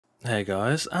Hey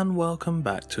guys, and welcome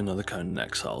back to another Conan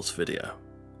Exiles video.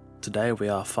 Today we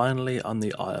are finally on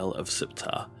the Isle of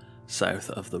Siptah,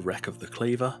 south of the wreck of the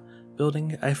Cleaver,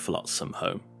 building a Flotsam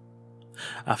Home.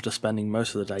 After spending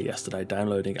most of the day yesterday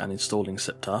downloading and installing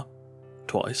Siptah,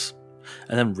 twice,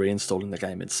 and then reinstalling the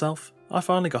game itself, I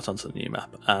finally got onto the new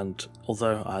map, and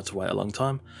although I had to wait a long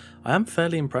time, I am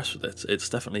fairly impressed with it. It's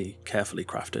definitely carefully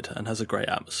crafted and has a great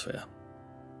atmosphere.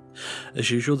 As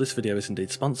usual, this video is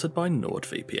indeed sponsored by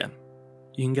NordVPN.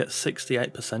 You can get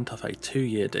 68% off a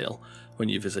 2-year deal when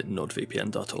you visit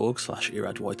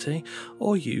nordvpn.org/eradyt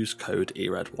or use code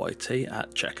eradyt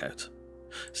at checkout.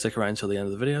 Stick around till the end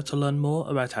of the video to learn more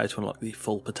about how to unlock the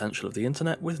full potential of the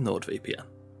internet with NordVPN.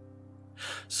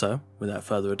 So, without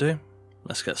further ado,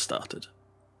 let's get started.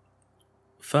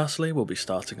 Firstly, we'll be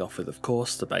starting off with, of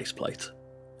course, the base plate.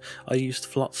 I used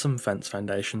Flotsam fence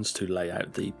foundations to lay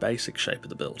out the basic shape of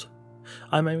the build.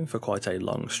 I'm aiming for quite a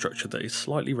long structure that is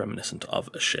slightly reminiscent of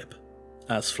a ship,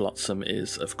 as Flotsam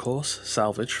is, of course,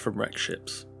 salvaged from wrecked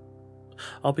ships.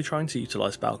 I'll be trying to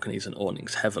utilise balconies and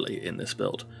awnings heavily in this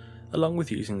build, along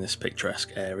with using this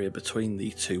picturesque area between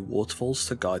the two waterfalls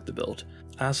to guide the build,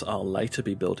 as I'll later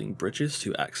be building bridges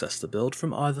to access the build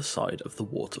from either side of the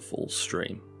waterfall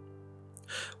stream.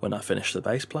 When I finish the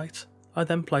base plate, I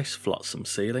then place Flotsam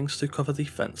ceilings to cover the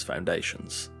fence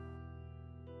foundations.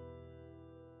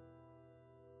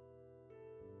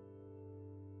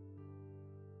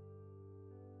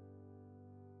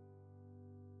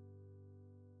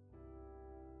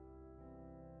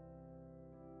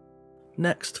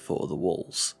 Next, for the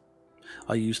walls.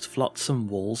 I used Flotsam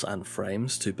walls and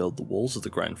frames to build the walls of the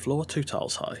ground floor 2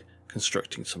 tiles high,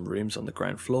 constructing some rooms on the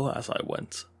ground floor as I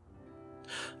went.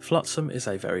 Flotsam is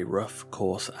a very rough,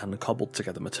 coarse and cobbled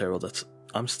together material that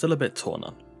I'm still a bit torn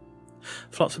on.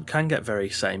 Flotsam can get very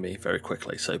samey very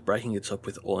quickly, so breaking it up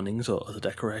with awnings or other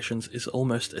decorations is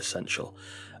almost essential,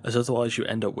 as otherwise you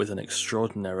end up with an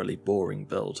extraordinarily boring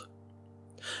build.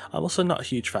 I'm also not a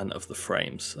huge fan of the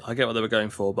frames. I get what they were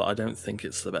going for, but I don't think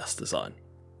it's the best design.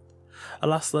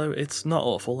 Alas though, it's not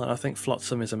awful, and I think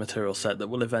Flotsam is a material set that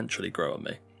will eventually grow on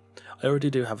me. I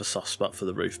already do have a soft spot for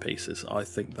the roof pieces. I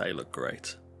think they look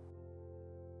great.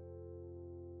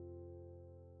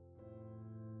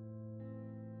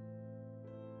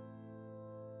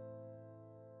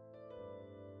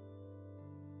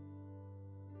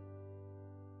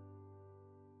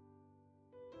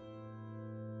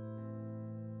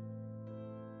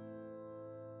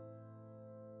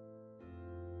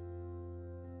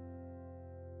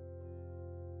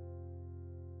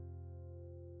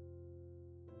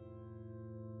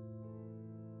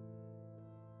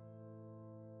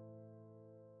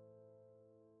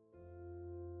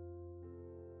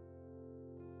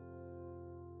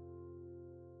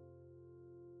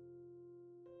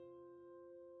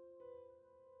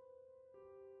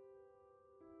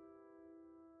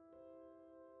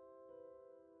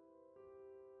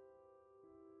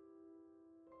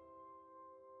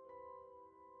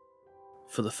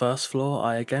 For the first floor,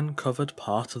 I again covered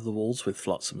part of the walls with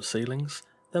Flotsam ceilings,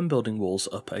 then building walls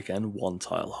up again 1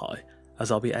 tile high,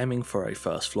 as I'll be aiming for a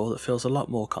first floor that feels a lot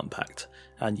more compact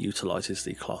and utilises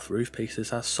the cloth roof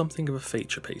pieces as something of a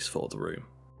feature piece for the room.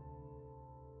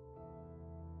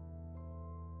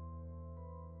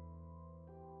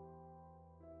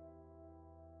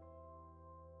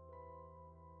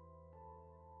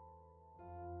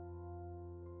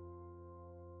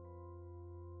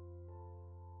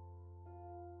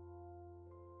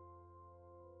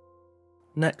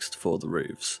 Next, for the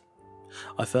roofs.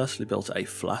 I firstly built a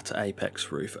flat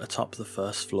apex roof atop the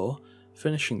first floor,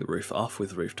 finishing the roof off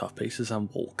with rooftop pieces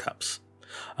and wall caps.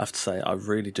 I have to say, I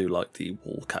really do like the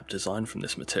wall cap design from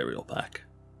this material pack.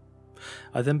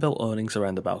 I then built awnings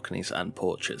around the balconies and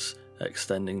porches,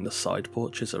 extending the side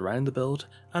porches around the build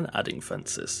and adding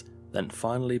fences, then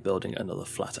finally building another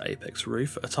flat apex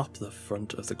roof atop the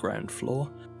front of the ground floor,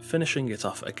 finishing it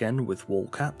off again with wall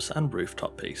caps and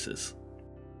rooftop pieces.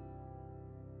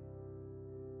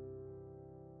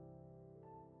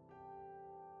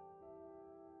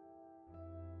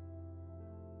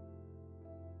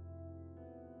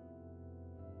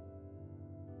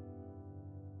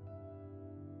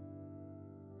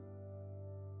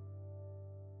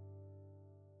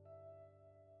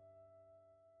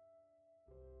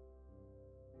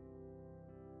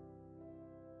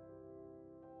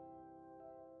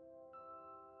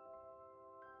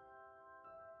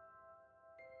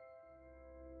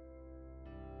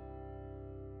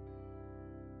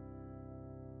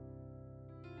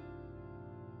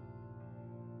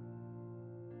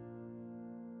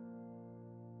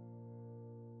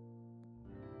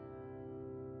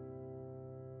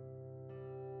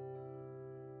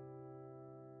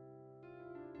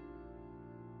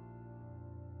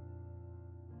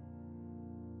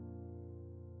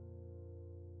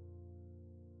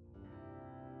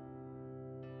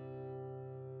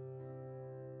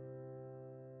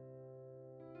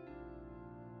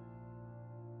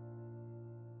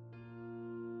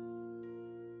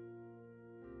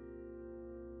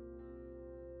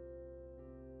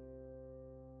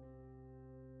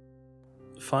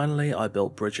 Finally, I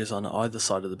built bridges on either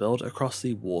side of the build across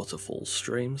the waterfall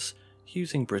streams,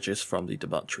 using bridges from the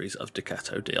Debaucheries of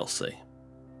Decatto DLC.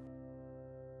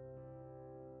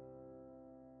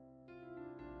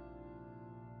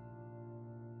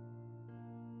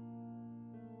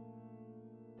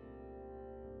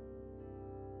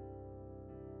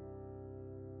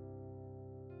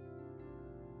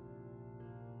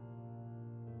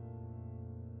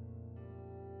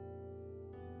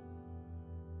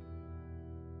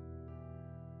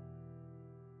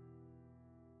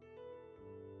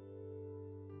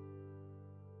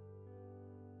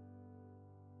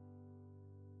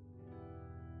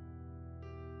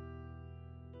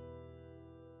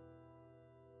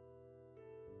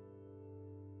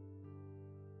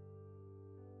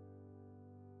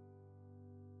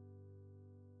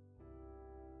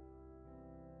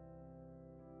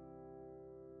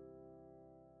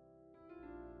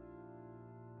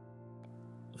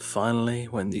 Finally,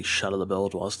 when the shell of the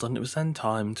build was done, it was then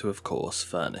time to, of course,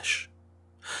 furnish.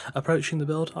 Approaching the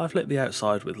build, I've lit the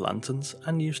outside with lanterns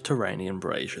and used Terranian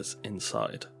braziers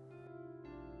inside.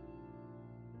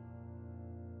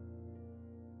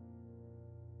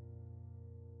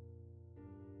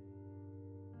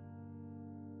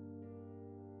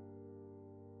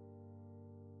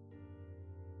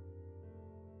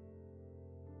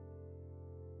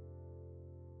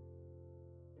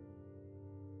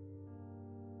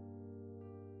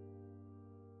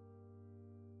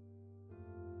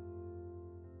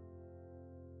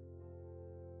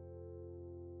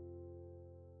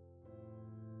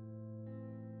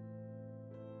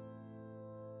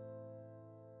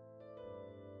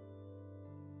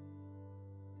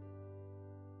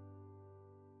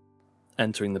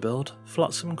 Entering the build,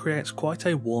 Flotsam creates quite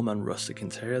a warm and rustic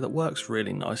interior that works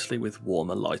really nicely with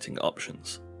warmer lighting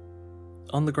options.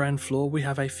 On the ground floor we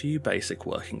have a few basic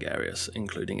working areas,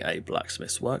 including a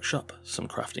blacksmith's workshop, some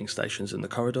crafting stations in the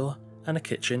corridor, and a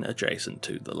kitchen adjacent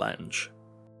to the lounge.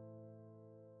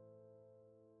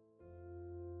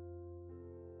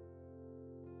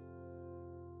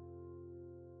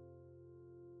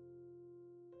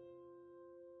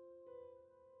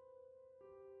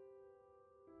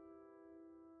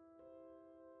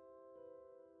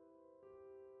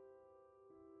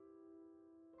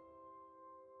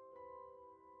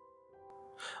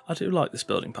 I do like this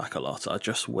building pack a lot. I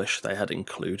just wish they had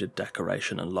included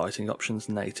decoration and lighting options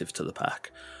native to the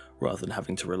pack, rather than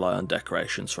having to rely on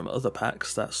decorations from other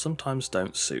packs that sometimes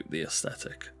don't suit the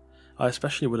aesthetic. I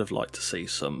especially would have liked to see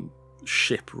some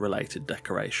ship related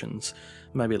decorations,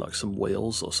 maybe like some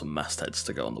wheels or some mastheads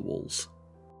to go on the walls.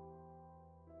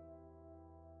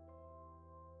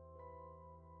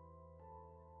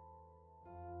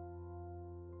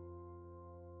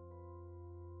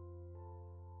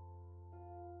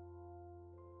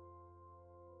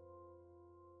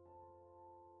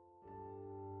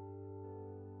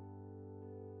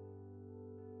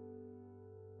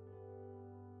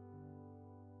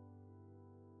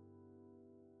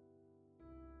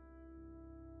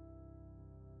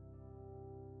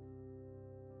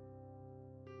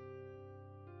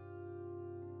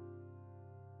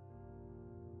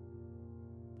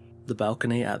 The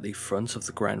balcony at the front of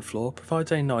the ground floor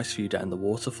provides a nice view down the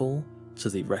waterfall, to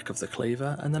the wreck of the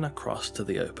cleaver, and then across to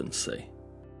the open sea.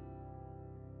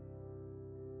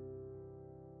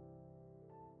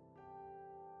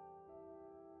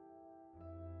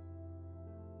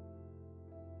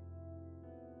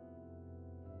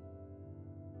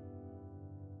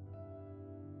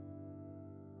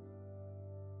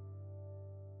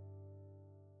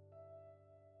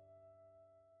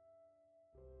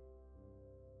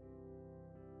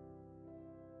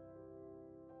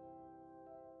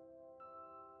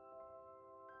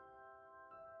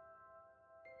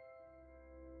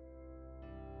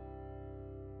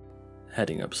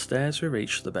 Heading upstairs, we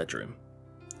reach the bedroom.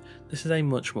 This is a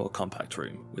much more compact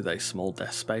room, with a small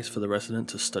desk space for the resident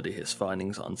to study his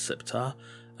findings on Siptah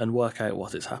and work out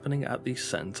what is happening at the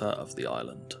centre of the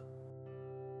island.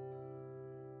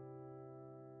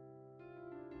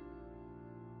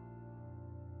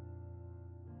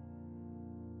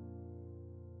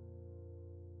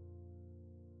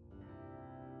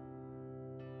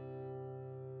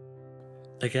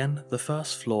 Again, the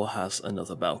first floor has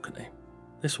another balcony.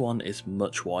 This one is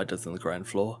much wider than the ground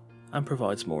floor and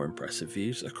provides more impressive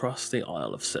views across the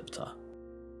Isle of Siptah.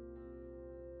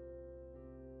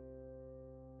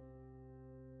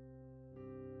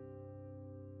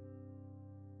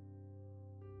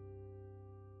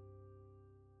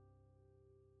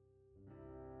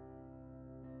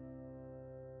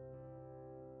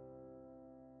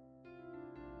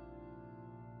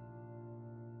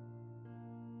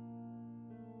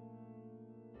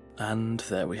 And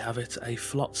there we have it, a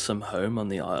Flotsam home on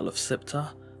the Isle of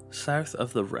Siptah, south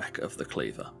of the wreck of the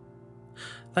Cleaver.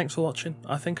 Thanks for watching.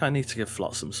 I think I need to give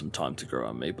Flotsam some time to grow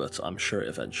on me, but I'm sure it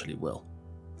eventually will.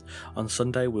 On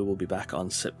Sunday we will be back on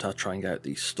Siptah trying out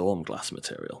the Stormglass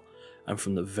material, and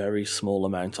from the very small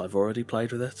amount I've already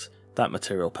played with it, that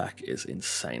material pack is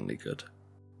insanely good.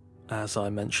 As I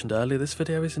mentioned earlier, this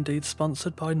video is indeed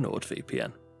sponsored by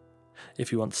NordVPN.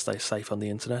 If you want to stay safe on the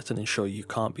internet and ensure you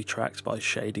can't be tracked by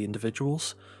shady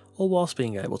individuals, all whilst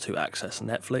being able to access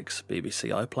Netflix, BBC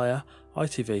iPlayer,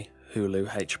 ITV, Hulu,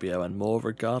 HBO and more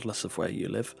regardless of where you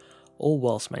live, all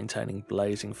whilst maintaining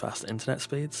blazing fast internet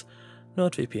speeds,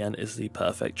 NordVPN is the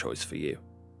perfect choice for you.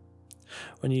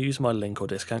 When you use my link or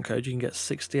discount code, you can get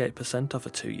 68% off a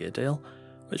 2-year deal,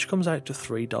 which comes out to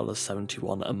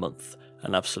 $3.71 a month,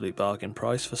 an absolute bargain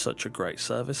price for such a great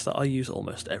service that I use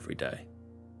almost every day.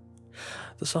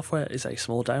 The software is a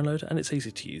small download and it's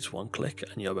easy to use. One click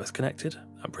and you're both connected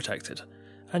and protected,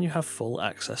 and you have full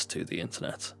access to the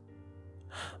internet.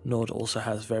 Nord also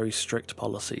has very strict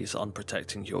policies on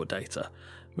protecting your data,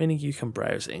 meaning you can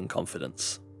browse in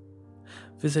confidence.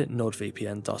 Visit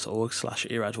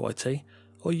nordvpn.org/eradyt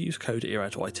or use code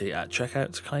eradyt at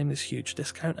checkout to claim this huge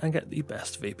discount and get the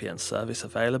best VPN service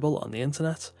available on the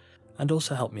internet, and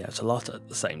also help me out a lot at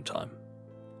the same time.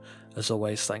 As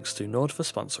always, thanks to Nord for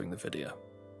sponsoring the video.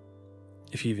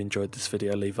 If you've enjoyed this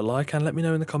video, leave a like and let me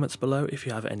know in the comments below if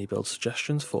you have any build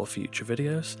suggestions for future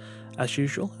videos. As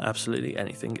usual, absolutely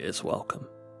anything is welcome.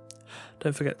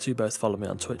 Don't forget to both follow me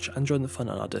on Twitch and join the fun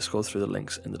on our Discord through the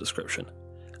links in the description.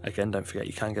 Again, don't forget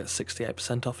you can get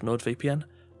 68% off NordVPN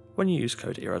when you use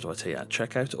code eradyt at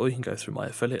checkout, or you can go through my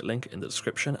affiliate link in the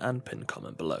description and pinned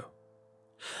comment below.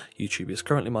 YouTube is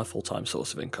currently my full-time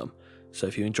source of income, so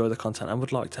if you enjoy the content and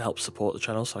would like to help support the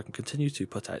channel so I can continue to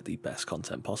put out the best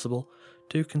content possible,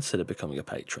 do consider becoming a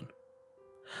patron.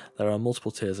 There are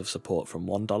multiple tiers of support from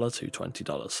 $1 to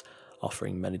 $20,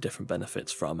 offering many different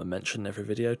benefits from a mention in every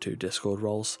video to Discord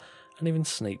roles, and even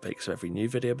sneak peeks of every new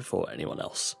video before anyone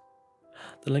else.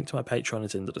 The link to my Patreon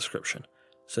is in the description,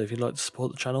 so if you'd like to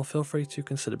support the channel, feel free to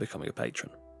consider becoming a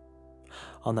patron.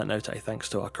 On that note, a thanks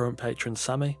to our current patrons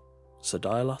Sammy,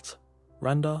 Sadialot,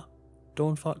 Randar,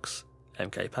 Dawnfox,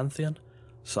 MK Pantheon,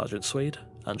 Sergeant Swede,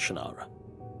 and Shannara.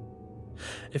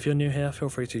 If you're new here, feel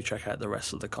free to check out the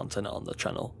rest of the content on the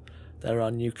channel. There are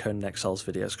new Conan Exiles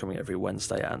videos coming every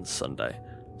Wednesday and Sunday,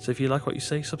 so if you like what you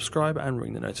see, subscribe and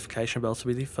ring the notification bell to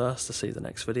be the first to see the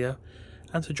next video,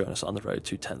 and to join us on the road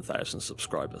to 10,000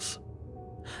 subscribers.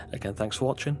 Again, thanks for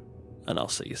watching, and I'll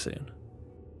see you soon.